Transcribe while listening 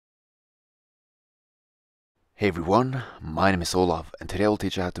Hey everyone, my name is Olaf and today I will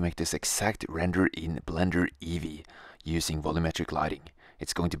teach you how to make this exact render in Blender EEVEE using volumetric lighting.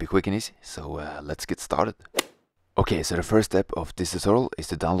 It's going to be quick and easy, so let's get started. Okay, so the first step of this tutorial is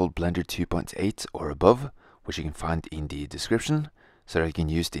to download Blender 2.8 or above, which you can find in the description, so that you can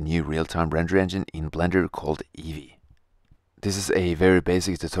use the new real-time render engine in Blender called EEVEE. This is a very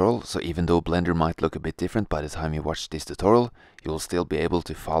basic tutorial, so even though Blender might look a bit different by the time you watch this tutorial, you will still be able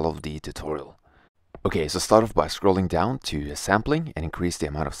to follow the tutorial. Okay, so start off by scrolling down to sampling and increase the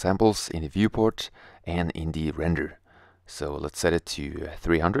amount of samples in the viewport and in the render. So let's set it to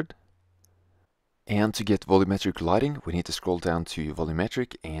 300. And to get volumetric lighting, we need to scroll down to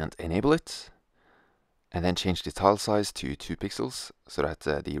volumetric and enable it. And then change the tile size to 2 pixels so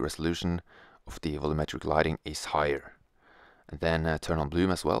that the resolution of the volumetric lighting is higher. And then turn on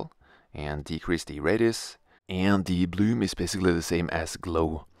bloom as well and decrease the radius. And the bloom is basically the same as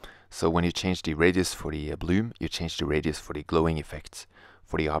glow. So when you change the radius for the bloom, you change the radius for the glowing effect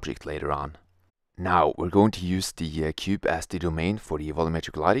for the object later on. Now we're going to use the cube as the domain for the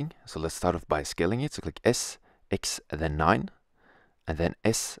volumetric lighting. So let's start off by scaling it. So click S, X, and then 9, and then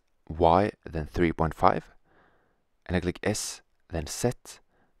S, Y, then 3.5, and I click S, then Z,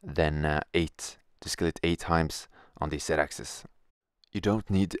 then 8 to scale it 8 times on the Z axis. You don't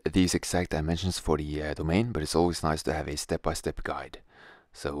need these exact dimensions for the domain, but it's always nice to have a step-by-step guide.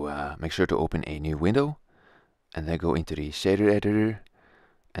 So make sure to open a new window and then go into the shader editor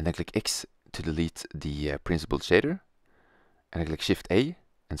and then click X to delete the principled shader, and then click Shift+A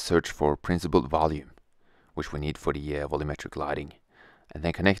and search for principled volume, which we need for the volumetric lighting, and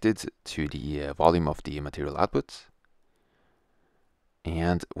then connect it to the volume of the material output.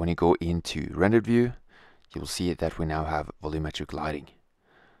 And when you go into rendered view, you will see that we now have volumetric lighting.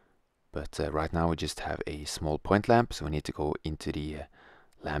 But right now we just have a small point lamp, so we need to go into the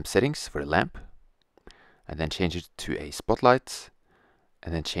lamp settings for the lamp, and then change it to a spotlight,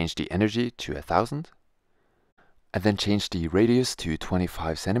 and then change the energy to 1000, and then change the radius to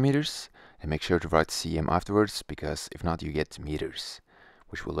 25 centimeters, and make sure to write cm afterwards, because if not you get meters,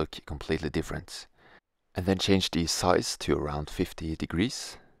 which will look completely different. And then change the size to around 50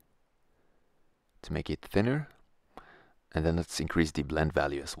 degrees to make it thinner, and then let's increase the blend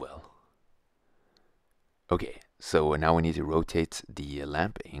value as well. Okay, so now we need to rotate the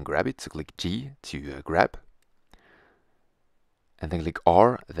lamp and grab it. So click G to grab, and then click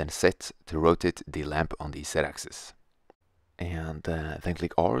R, then Z to rotate the lamp on the Z axis. And then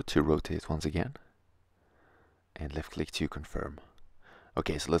click R to rotate once again, and left click to confirm.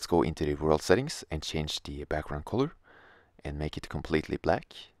 Okay, so let's go into the world settings and change the background color and make it completely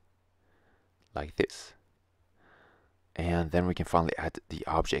black, like this. And then we can finally add the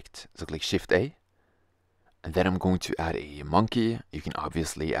object. So click Shift+A. And then I'm going to add a monkey. You can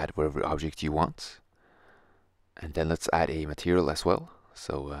obviously add whatever object you want. And then let's add a material as well.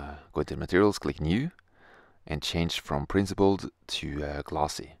 So go to materials, click new, and change from principled to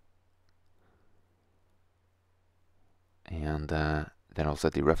glossy. And then I'll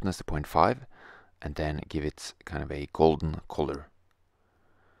set the roughness to 0.5 and then give it kind of a golden color.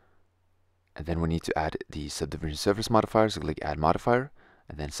 And then we need to add the subdivision surface modifier. So click add modifier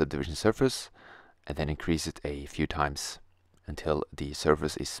and then subdivision surface, and then increase it a few times until the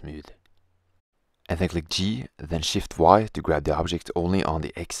surface is smooth. And then click G, then Shift Y to grab the object only on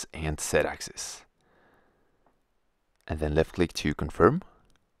the X and Z axis. And then left click to confirm.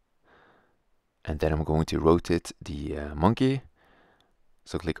 And then I'm going to rotate the monkey.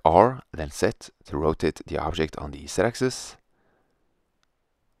 So click R, then Z to rotate the object on the Z axis.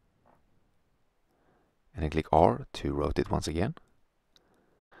 And then click R to rotate once again.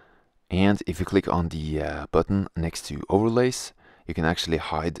 And if you click on the button next to overlays, you can actually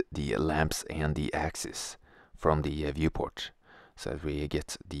hide the lamps and the axis from the viewport, so that we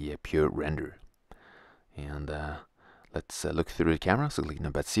get the pure render. And let's look through the camera. So click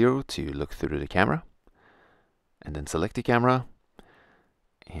number 0 to look through the camera, and then select the camera,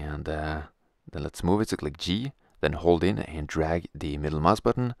 and then let's move it. So click G, then hold in and drag the middle mouse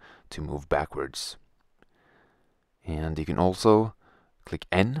button to move backwards. And you can also click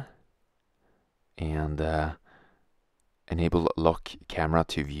N and enable lock camera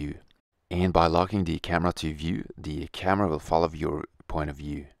to view. And by locking the camera to view, the camera will follow your point of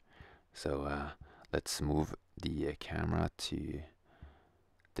view. So let's move the camera to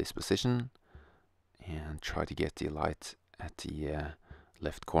this position and try to get the light at the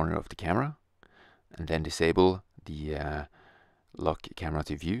left corner of the camera, and then disable the lock camera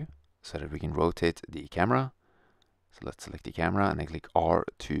to view so that we can rotate the camera. So let's select the camera and then click R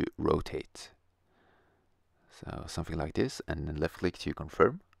to rotate. So something like this, and then left click to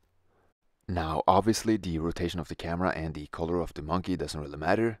confirm. Now, obviously, the rotation of the camera and the color of the monkey doesn't really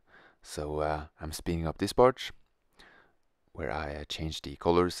matter. So I'm speeding up this part where I changed the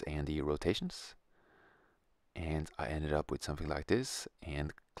colors and the rotations. And I ended up with something like this,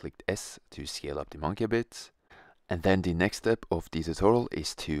 and clicked S to scale up the monkey a bit. And then the next step of the tutorial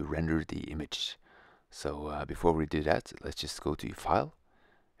is to render the image. So before we do that, let's just go to File,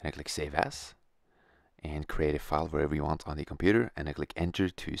 and I click Save As, and create a file wherever you want on the computer, and I click Enter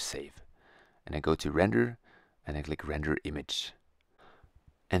to save. And I go to Render, and I click Render Image.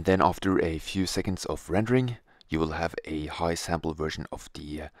 And then after a few seconds of rendering, you will have a high sample version of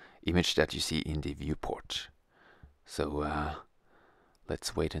the image that you see in the viewport. So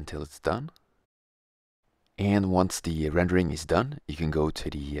let's wait until it's done. And once the rendering is done, you can go to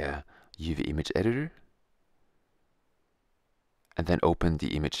the EEVEE image editor and then open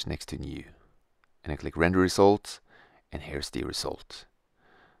the image next to New. And I click Render Result, and here's the result.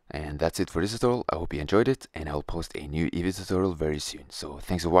 And that's it for this tutorial. I hope you enjoyed it, and I'll post a new EEVEE tutorial very soon. So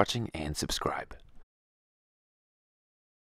thanks for watching, and subscribe.